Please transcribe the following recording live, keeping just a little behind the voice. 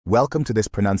Welcome to this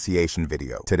pronunciation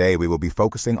video. Today we will be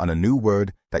focusing on a new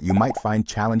word that you might find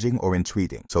challenging or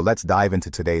intriguing. So let's dive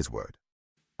into today's word.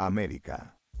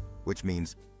 América, which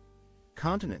means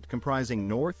continent comprising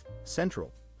North,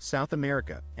 Central, South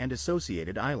America, and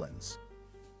associated islands.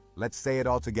 Let's say it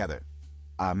all together.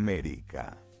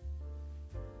 América.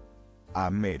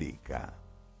 América.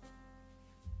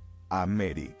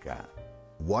 América.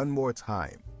 One more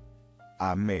time.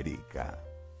 América.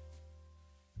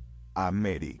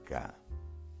 América.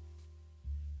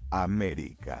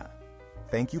 América.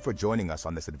 Thank you for joining us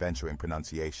on this adventure in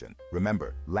pronunciation.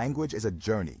 Remember, language is a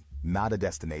journey, not a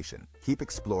destination. Keep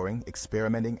exploring,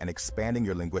 experimenting, and expanding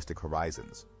your linguistic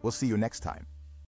horizons. We'll see you next time.